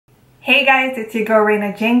Hey guys, it's your girl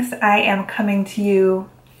RaenaJenks. I am coming to you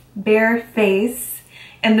bare face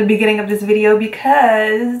in the beginning of this video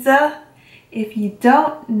because if you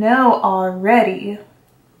don't know already,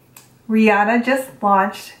 Rihanna just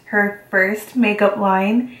launched her first makeup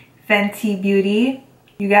line, Fenty Beauty.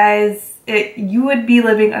 You guys, you would be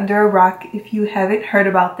living under a rock if you haven't heard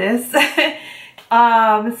about this.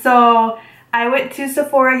 So I went to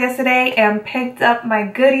Sephora yesterday and picked up my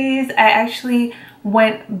goodies. I actually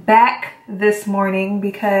went back this morning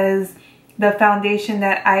because the foundation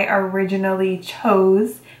that I originally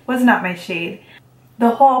chose was not my shade.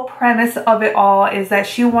 The whole premise of it all is that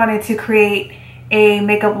she wanted to create a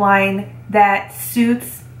makeup line that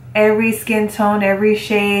suits every skin tone, every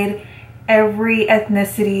shade, every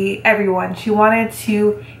ethnicity, everyone. She wanted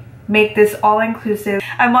to make this all-inclusive.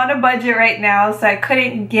 I'm on a budget right now, so I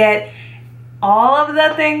couldn't get all of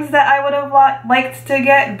the things that I would have liked to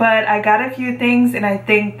get, but I got a few things, and I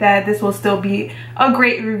think that this will still be a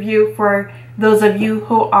great review for those of you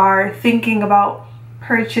who are thinking about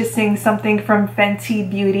purchasing something from Fenty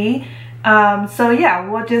Beauty. So yeah,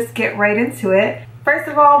 we'll just get right into it. First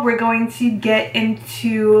of all, we're going to get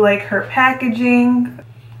into like her packaging.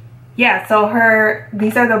 Yeah, so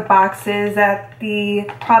these are the boxes that the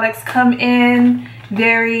products come in.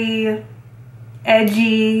 Very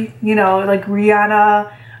edgy, you know, like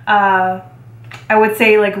Rihanna, I would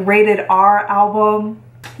say like rated R album.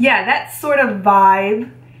 Yeah, that sort of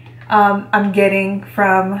vibe I'm getting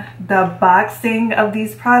from the boxing of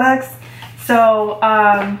these products. So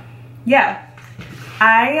yeah,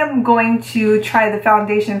 I am going to try the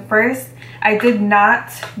foundation first. I did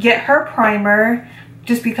not get her primer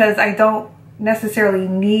just because I don't necessarily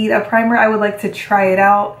need a primer. I would like to try it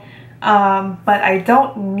out. But I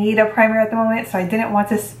don't need a primer at the moment, so I didn't want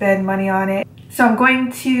to spend money on it. So I'm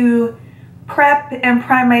going to prep and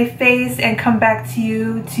prime my face and come back to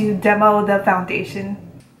you to demo the foundation.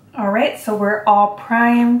 Alright, so we're all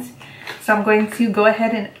primed. So I'm going to go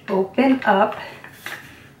ahead and open up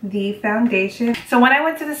the foundation. So when I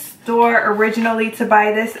went to the store originally to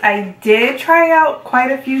buy this, I did try out quite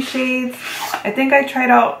a few shades. I think I tried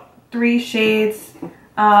out 3 shades.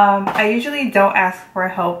 I usually don't ask for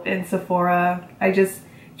help in Sephora. I just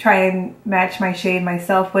try and match my shade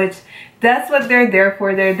myself, which that's what they're there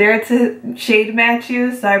for. They're there to shade match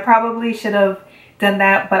you, so I probably should have done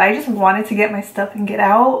that, but I just wanted to get my stuff and get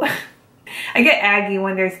out. I get aggy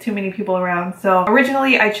when there's too many people around. So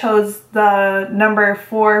originally I chose the number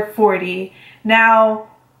 440.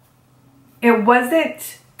 Now, it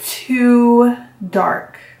wasn't too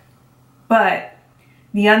dark, but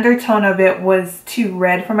the undertone of it was too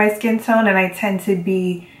red for my skin tone, and I tend to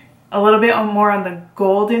be a little bit more on the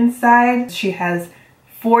golden side. She has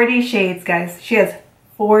 40 shades, guys. She has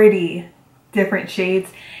 40 different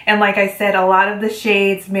shades. And like I said, a lot of the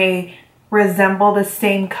shades may resemble the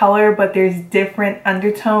same color, but there's different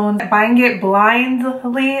undertones. Buying it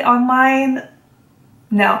blindly online,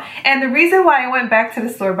 no. And the reason why I went back to the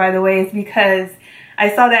store, by the way, is because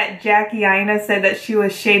I saw that Jackie Aina said that she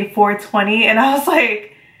was shade 420, and I was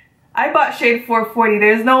like, I bought shade 440.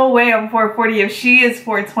 There's no way I'm 440 if she is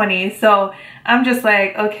 420. So I'm just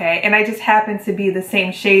like, okay. And I just happen to be the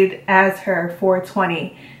same shade as her,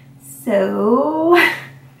 420. So,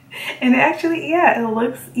 and actually, yeah, it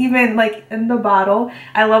looks even like in the bottle.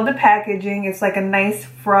 I love the packaging. It's like a nice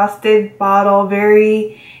frosted bottle,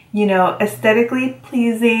 very, you know, aesthetically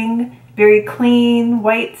pleasing, very clean,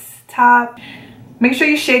 white top. Make sure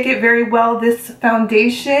you shake it very well. This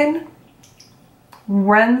foundation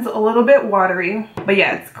runs a little bit watery, but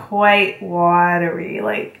yeah, it's quite watery.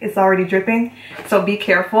 Like, it's already dripping, so be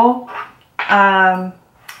careful. I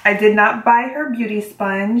did not buy her beauty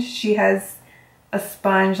sponge. She has a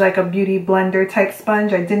sponge, like a beauty blender type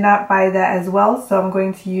sponge. I did not buy that as well, so I'm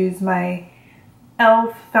going to use my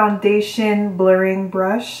e.l.f. foundation blurring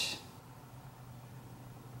brush.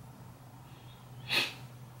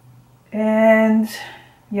 And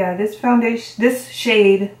yeah, this foundation, this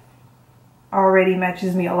shade already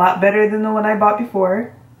matches me a lot better than the one I bought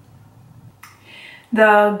before.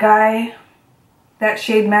 The guy that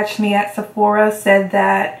shade matched me at Sephora said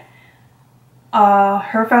that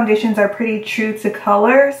her foundations are pretty true to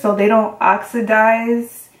color, so they don't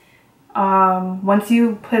oxidize. Once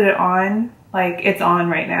you put it on, like it's on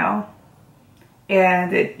right now.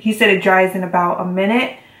 And he said it dries in about a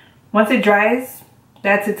minute. Once it dries,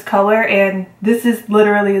 that's its color, and this is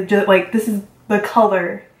literally just like, this is the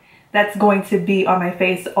color that's going to be on my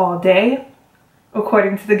face all day,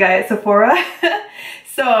 according to the guy at Sephora.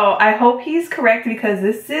 So I hope he's correct, because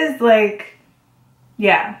this is like,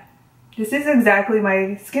 yeah, this is exactly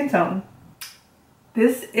my skin tone.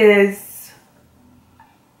 This is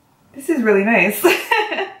This is really nice.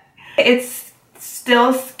 It's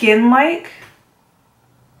still skin-like.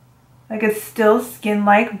 Like it's still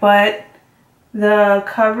skin-like, but the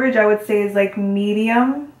coverage I would say is like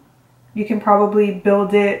medium. You can probably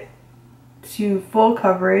build it to full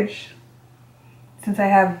coverage. Since I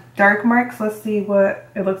have dark marks, let's see what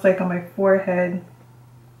it looks like on my forehead.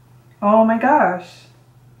 Oh my gosh.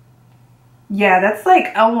 Yeah, that's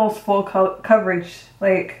like almost full coverage.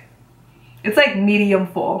 Like, it's like medium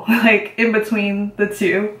full, like in between the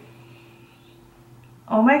two.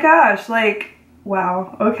 Oh my gosh, like,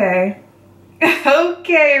 wow, okay.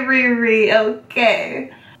 Okay, Riri, okay.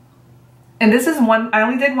 And this is I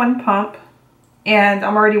only did one pump, and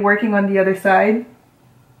I'm already working on the other side.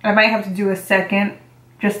 I might have to do a second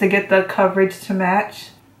just to get the coverage to match.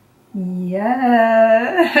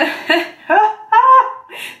 Yeah.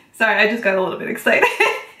 Sorry, I just got a little bit excited.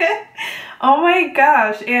 Oh my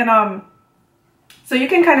gosh. And so you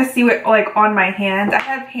can kind of see it like on my hand. I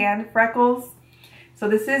have hand freckles. So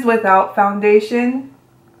this is without foundation.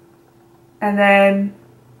 And then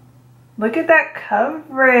look at that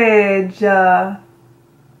coverage. The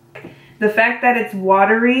fact that it's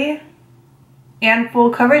watery and full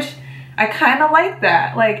coverage, I kind of like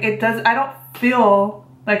that. Like it does, I don't feel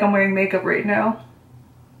like I'm wearing makeup right now.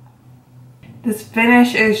 This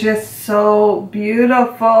finish is just so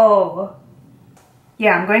beautiful.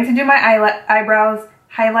 Yeah, I'm going to do my eyebrows,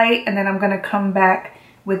 highlight, and then I'm going to come back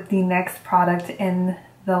with the next product in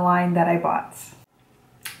the line that I bought.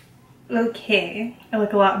 Okay, I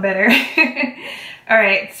look a lot better. All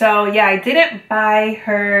right, so yeah, I didn't buy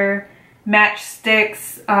her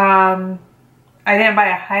matchsticks. I didn't buy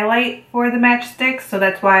a highlight for the matchsticks, so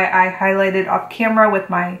that's why I highlighted off camera with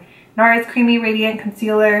my NARS Creamy Radiant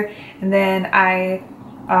Concealer, and then I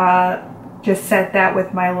just set that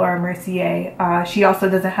with my Laura Mercier. She also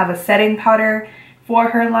doesn't have a setting powder for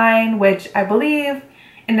her line, which I believe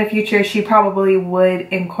in the future she probably would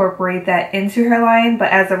incorporate that into her line, but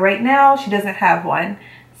as of right now she doesn't have one.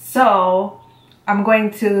 So I'm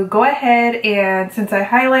going to go ahead, and since I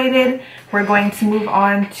highlighted, we're going to move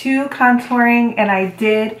on to contouring, and I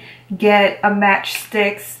did get a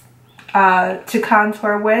matchsticks to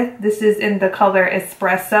contour with. This is in the color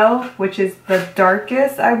Espresso, which is the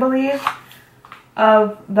darkest, I believe,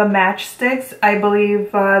 of the matchsticks. I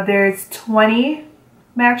believe there's 20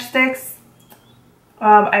 matchsticks.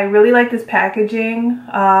 I really like this packaging.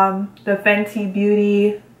 The Fenty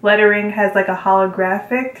Beauty lettering has like a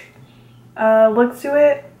holographic look to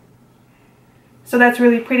it, so that's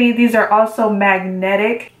really pretty. These are also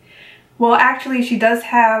magnetic. Well, actually she does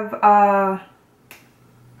have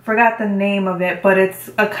forgot the name of it, but it's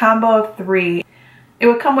a combo of 3. It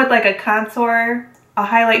would come with like a contour, a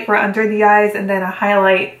highlight for under the eyes, and then a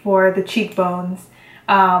highlight for the cheekbones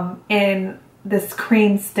in this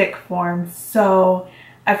cream stick form. So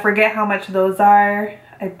I forget how much those are.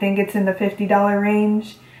 I think it's in the $50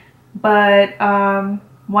 range, but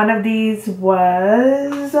one of these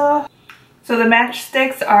was so the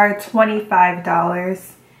matchsticks are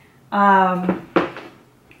 $25.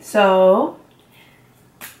 So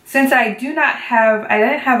since I didn't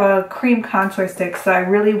have a cream contour stick, so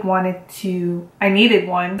I needed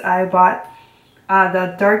one. I bought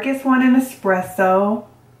the darkest one in Espresso.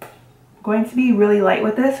 I'm going to be really light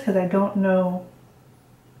with this because I don't know.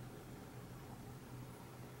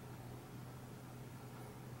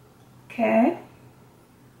 Okay.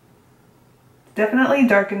 It's definitely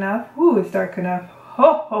dark enough. Ooh, it's dark enough.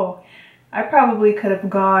 Ho ho. I probably could have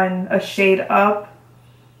gone a shade up,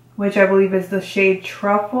 which I believe is the shade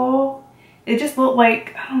Truffle. It just looked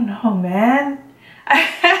like, I don't know, man.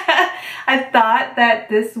 I thought that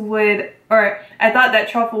this would, or I thought that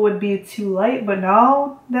Truffle would be too light, but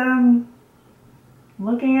now that I'm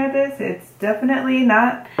looking at this, it's definitely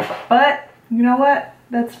not. But you know what?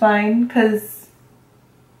 That's fine, because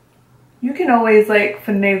you can always like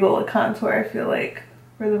finagle a contour, I feel like,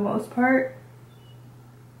 for the most part.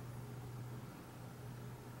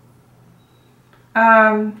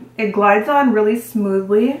 It glides on really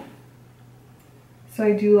smoothly, so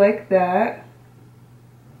I do like that.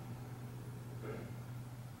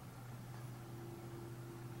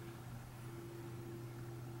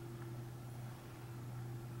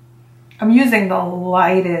 I'm using the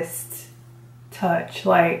lightest touch,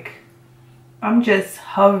 like I'm just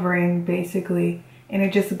hovering basically, and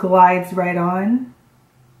it just glides right on.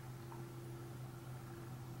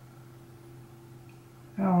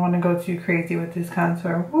 I don't want to go too crazy with this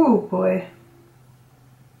contour. Ooh boy.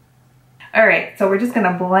 Alright, so we're just going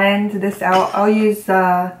to blend this out. I'll use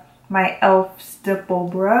my e.l.f. stipple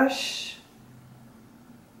brush.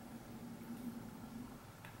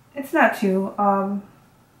 It's not too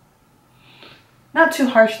not too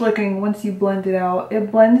harsh looking once you blend it out.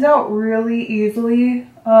 It blends out really easily.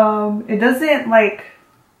 It doesn't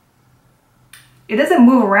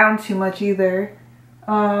move around too much either.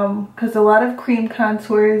 Because a lot of cream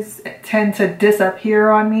contours tend to disappear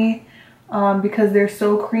on me because they're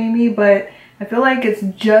so creamy, but I feel like it's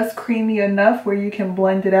just creamy enough where you can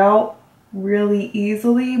blend it out really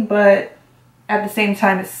easily, but at the same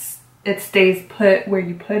time it stays put where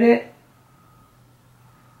you put it.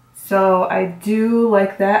 So I do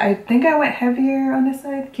like that. I think I went heavier on this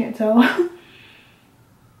side, can't tell.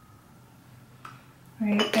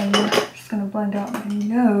 Right, and I'm just gonna blend out my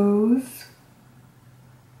nose.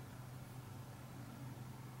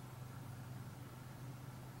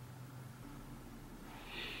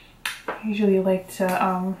 I usually like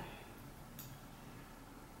to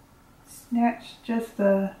snatch just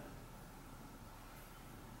the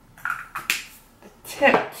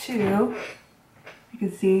tip too. You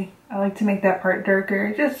can see I like to make that part darker.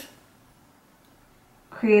 It just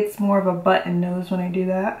creates more of a button nose when I do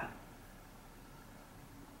that.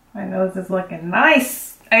 My nose is looking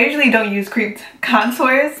nice. I usually don't use cream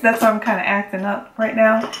contours. That's why I'm kind of acting up right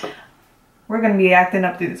now. We're gonna be acting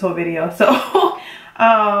up through this whole video, so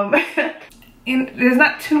there's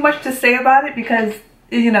not too much to say about it because,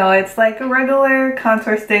 you know, it's like a regular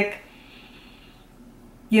contour stick,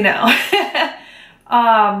 you know.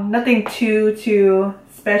 Nothing too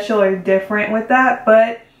special or different with that,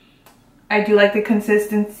 but I do like the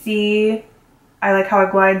consistency. I like how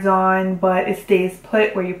it glides on, but it stays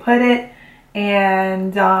put where you put it.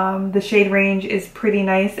 And the shade range is pretty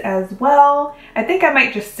nice as well. I think I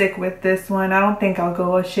might just stick with this one. I don't think I'll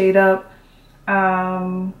go a shade up.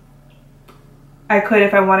 I could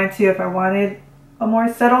if I wanted to, if I wanted a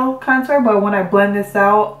more subtle contour, but when I blend this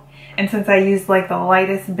out, and since I use like the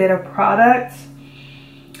lightest bit of product,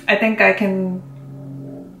 I think I can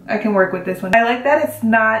work with this one. I like that it's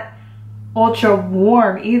not ultra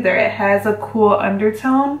warm either. It has a cool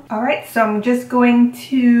undertone. All right, so I'm just going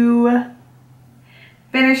to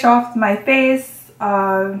finish off my face.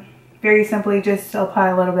 Very simply just apply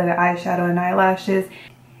a little bit of eyeshadow and eyelashes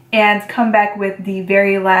and come back with the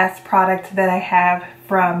very last product that I have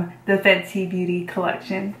from the Fenty Beauty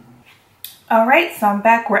collection. All right, so I'm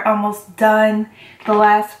back. We're almost done. The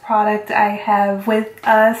last product I have with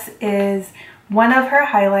us is one of her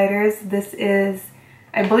highlighters. This is,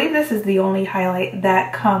 I believe this is the only highlight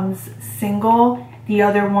that comes single. The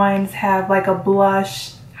other ones have like a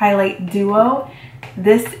blush highlight duo.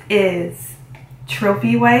 This is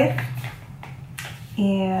Trophy Wife.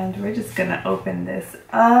 And we're just gonna open this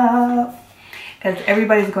up because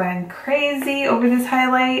everybody's going crazy over this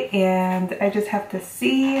highlight and I just have to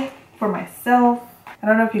see for myself. I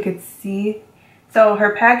don't know if you could see. So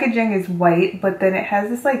her packaging is white, but then it has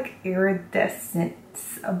this like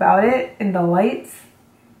iridescence about it in the lights.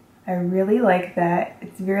 I really like that.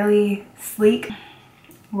 It's really sleek.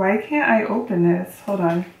 Why can't I open this? Hold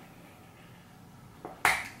on.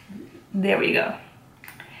 There we go.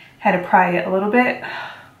 Had to pry it a little bit.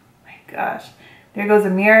 Oh my gosh. There goes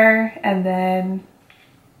a mirror and then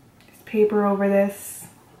there's paper over this.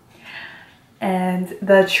 And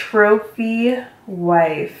the Trophy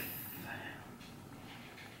Wife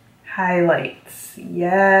highlights.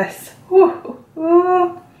 Yes. Woo,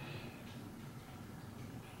 woo.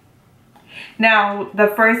 Now, the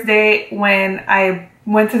first day when I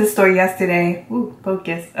went to the store yesterday, ooh,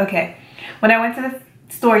 focus, okay. When I went to the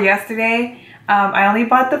store yesterday, I only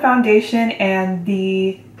bought the foundation and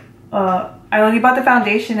the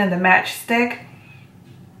matchstick.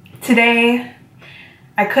 Today,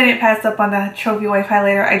 I couldn't pass up on the Trophy Wife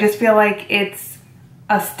highlighter. I just feel like it's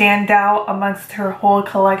a standout amongst her whole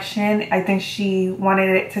collection. I think she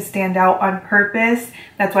wanted it to stand out on purpose.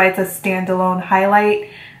 That's why it's a standalone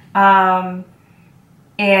highlight.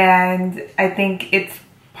 And I think it's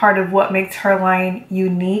part of what makes her line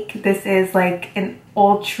unique. This is like an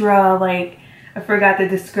ultra, like, I forgot the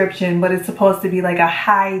description, but it's supposed to be like a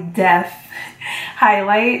high def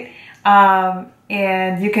highlight.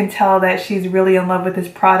 And you can tell that she's really in love with this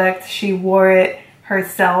product. She wore it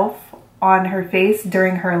herself on her face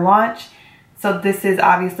during her launch. So this is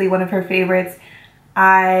obviously one of her favorites.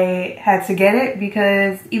 I had to get it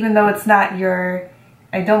because even though it's not your,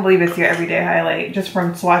 I don't believe it's your everyday highlight, just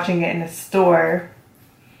from swatching it in the store,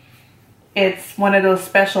 it's one of those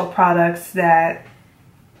special products that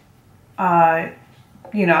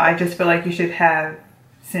you know, I just feel like you should have,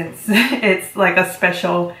 since it's like a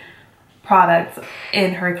special product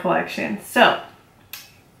in her collection. So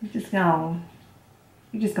you're just gonna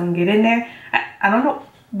get in there. I don't know,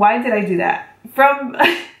 why did I do that? From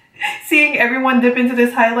seeing everyone dip into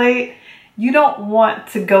this highlight, you don't want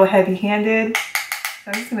to go heavy-handed.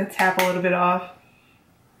 I'm just gonna tap a little bit off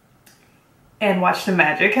and watch the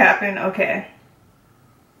magic happen. Okay.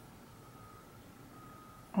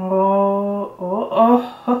 Oh, oh,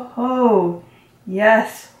 oh, oh, oh.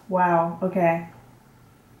 Yes. Wow. Okay.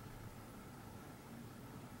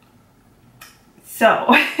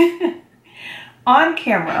 So, on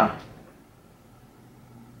camera,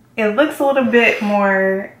 it looks a little bit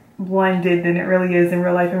more blended than it really is in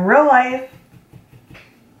real life. In real life,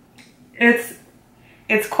 it's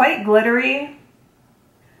quite glittery.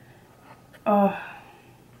 Yeah,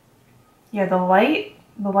 the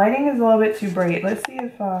lighting is a little bit too bright. Let's see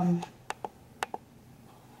if all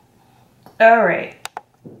right.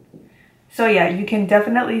 So yeah, you can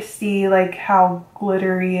definitely see like how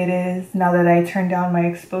glittery it is now that I turned down my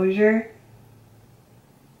exposure.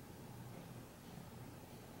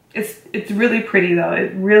 It's really pretty though.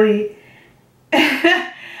 It really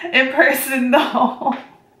in person though.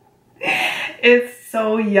 It's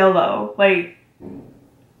so yellow. Like,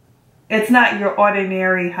 it's not your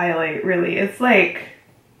ordinary highlight really. It's like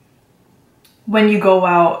when you go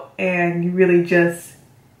out and you really just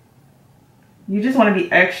want to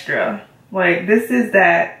be extra. Like, this is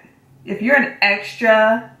that, if you're an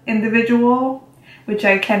extra individual, which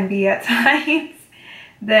I can be at times,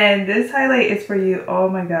 then this highlight is for you. Oh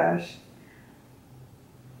my gosh.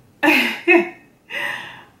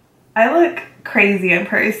 I look crazy in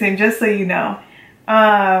person, just so you know.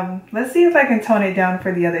 Let's see if I can tone it down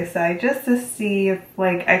for the other side, just to see if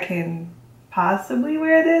like I can possibly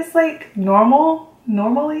wear this like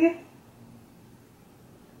normally.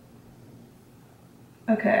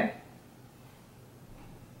 Okay.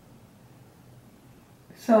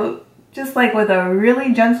 So just like with a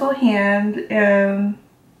really gentle hand and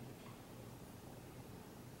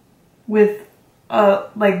with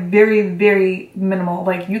like very minimal,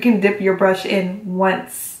 like you can dip your brush in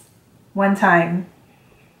one time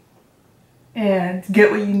and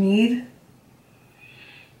get what you need.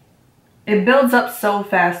 It builds up so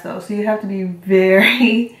fast though, so you have to be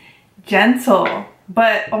very gentle.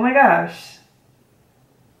 But oh my gosh.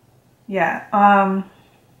 Yeah, I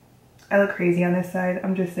look crazy on this side,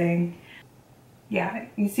 I'm just saying. Yeah,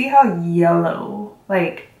 you see how yellow,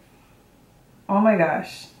 like, oh my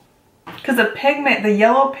gosh. Because the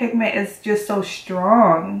yellow pigment is just so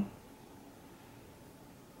strong.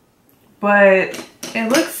 But it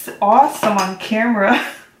looks awesome on camera.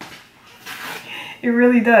 It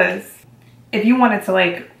really does. If you wanted to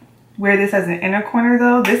like wear this as an inner corner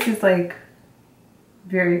though, this is like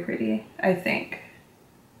very pretty, I think.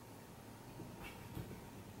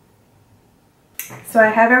 So I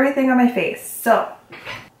have everything on my face. So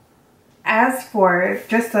as for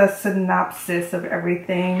just a synopsis of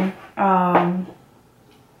everything, so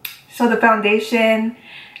the foundation,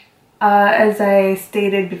 as I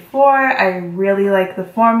stated before, I really like the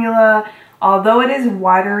formula. Although it is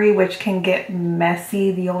watery, which can get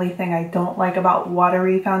messy, the only thing I don't like about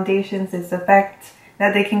watery foundations is the fact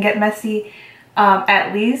that they can get messy.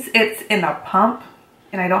 At least it's in a pump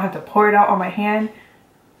and I don't have to pour it out on my hand.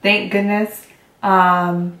 Thank goodness.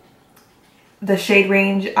 The shade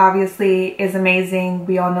range obviously is amazing.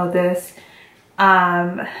 We all know this.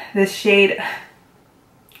 This shade,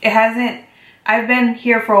 I've been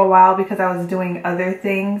here for a while because I was doing other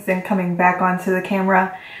things and coming back onto the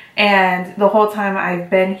camera. And the whole time I've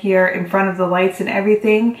been here in front of the lights and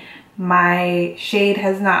everything, my shade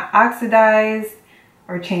has not oxidized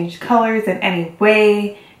or changed colors in any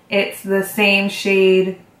way. It's the same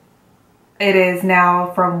shade it is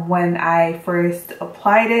now from when I first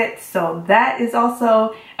applied it. So that is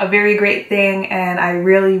also a very great thing, and I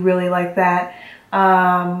really like that.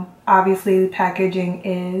 Obviously the packaging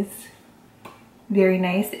is very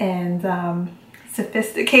nice and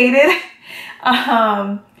sophisticated.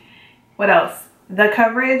 What else? The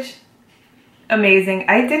coverage, amazing.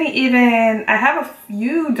 I have a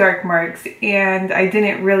few dark marks and I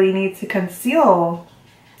didn't really need to conceal.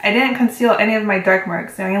 I didn't conceal any of my dark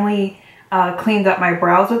marks. I only cleaned up my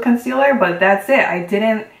brows with concealer, but that's it. I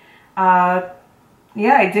didn't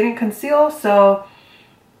conceal. So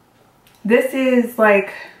this is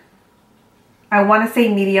like, I want to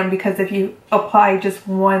say medium, because if you apply just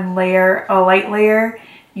one layer, a light layer,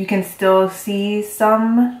 you can still see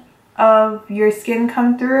some of your skin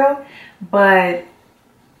come through. But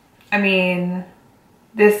I mean,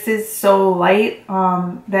 this is so light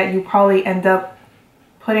that you probably end up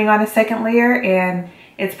putting on a second layer, and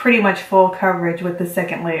it's pretty much full coverage with the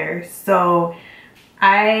second layer. So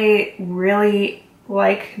I really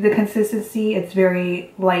like the consistency. It's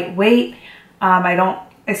very lightweight. I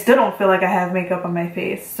still don't feel like I have makeup on my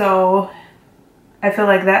face, so I feel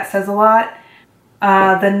like that says a lot.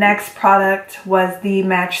 The next product was the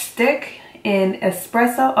Matchstick in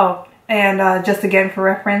Espresso. Oh, and just again for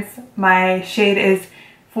reference, my shade is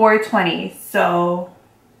 420, so,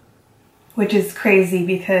 which is crazy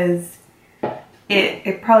because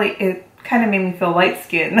it kind of made me feel light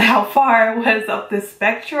skinned how far it was up the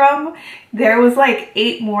spectrum. There was like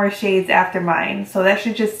 8 more shades after mine, so that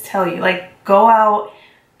should just tell you, like, go out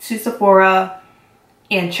to Sephora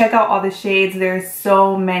and check out all the shades. There's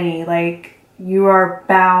so many, like, you are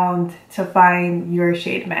bound to find your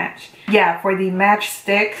shade match. Yeah, for the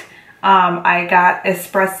Matchstick, I got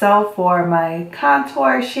Espresso for my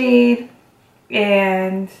contour shade,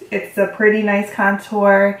 and it's a pretty nice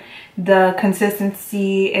contour. The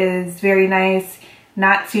consistency is very nice,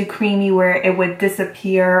 not too creamy where it would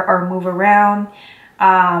disappear or move around.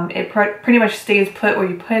 It pretty much stays put where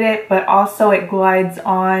you put it, but also it glides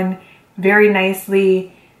on very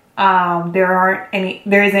nicely. There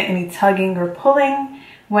isn't any tugging or pulling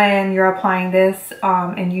when you're applying this,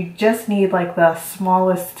 and you just need like the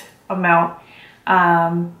smallest amount.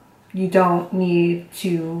 You don't need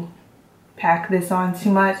to pack this on too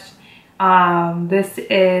much. This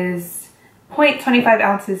is 0.25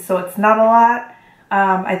 ounces, so it's not a lot.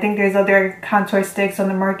 I think there's other contour sticks on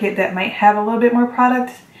the market that might have a little bit more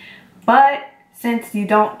product, but since you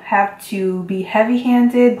don't have to be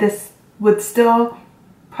heavy-handed, this would still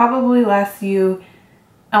probably last you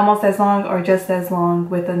almost as long or just as long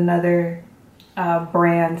with another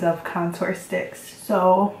brand of contour sticks.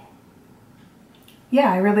 So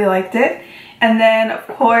yeah, I really liked it. And then of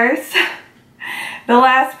course the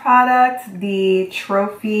last product, the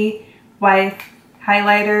Trophy Wife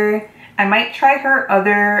highlighter. I might try her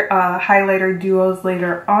other highlighter duos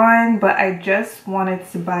later on, but I just wanted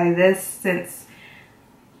to buy this since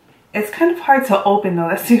it's kind of hard to open though.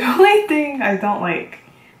 That's the only thing I don't like.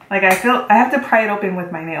 Like, I feel I have to pry it open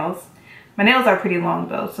with my nails. My nails are pretty long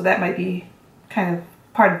though, so that might be kind of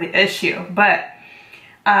part of the issue. But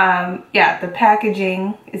yeah, the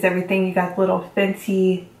packaging is everything. You got the little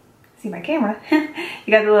Fenty, see my camera?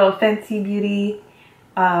 You got the little Fenty Beauty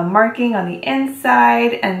marking on the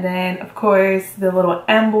inside, and then of course the little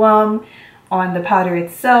emblem on the powder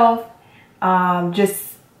itself.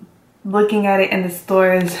 Just looking at it in the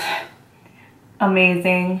stores,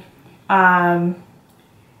 amazing.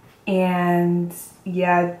 And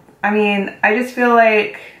yeah, I mean, I just feel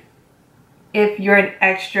like if you're an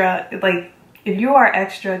extra, like if you are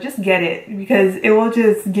extra, just get it, because it will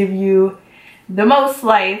just give you the most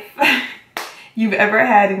life you've ever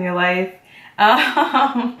had in your life.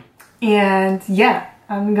 And yeah,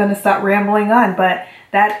 I'm gonna stop rambling on, but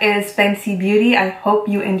that is Fenty Beauty. I hope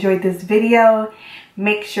you enjoyed this video.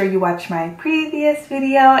 Make sure you watch my previous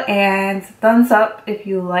video and thumbs up if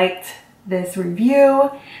you liked this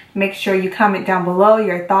review. Make sure you comment down below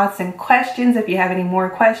your thoughts and questions if you have any more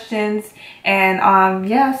questions, and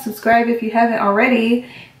yeah, subscribe if you haven't already,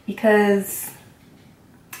 because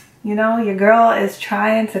you know your girl is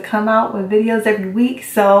trying to come out with videos every week.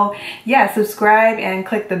 So yeah, subscribe and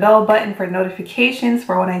click the bell button for notifications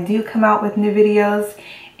for when I do come out with new videos,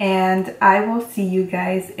 and I will see you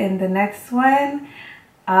guys in the next one.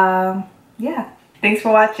 Yeah, thanks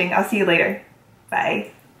for watching. I'll see you later.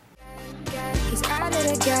 Bye. He's at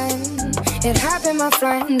it again. It happened, my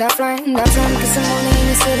friend. I flying that time, cause I'm only in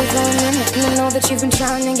the city flowing in it. And I know that you've been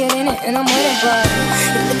trying to get in it, and I'm waiting, but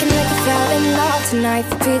you're looking like you fell in love tonight.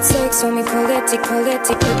 For Pete's sake, so me pull it, take it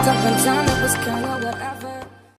up one time. It was kinda whatever.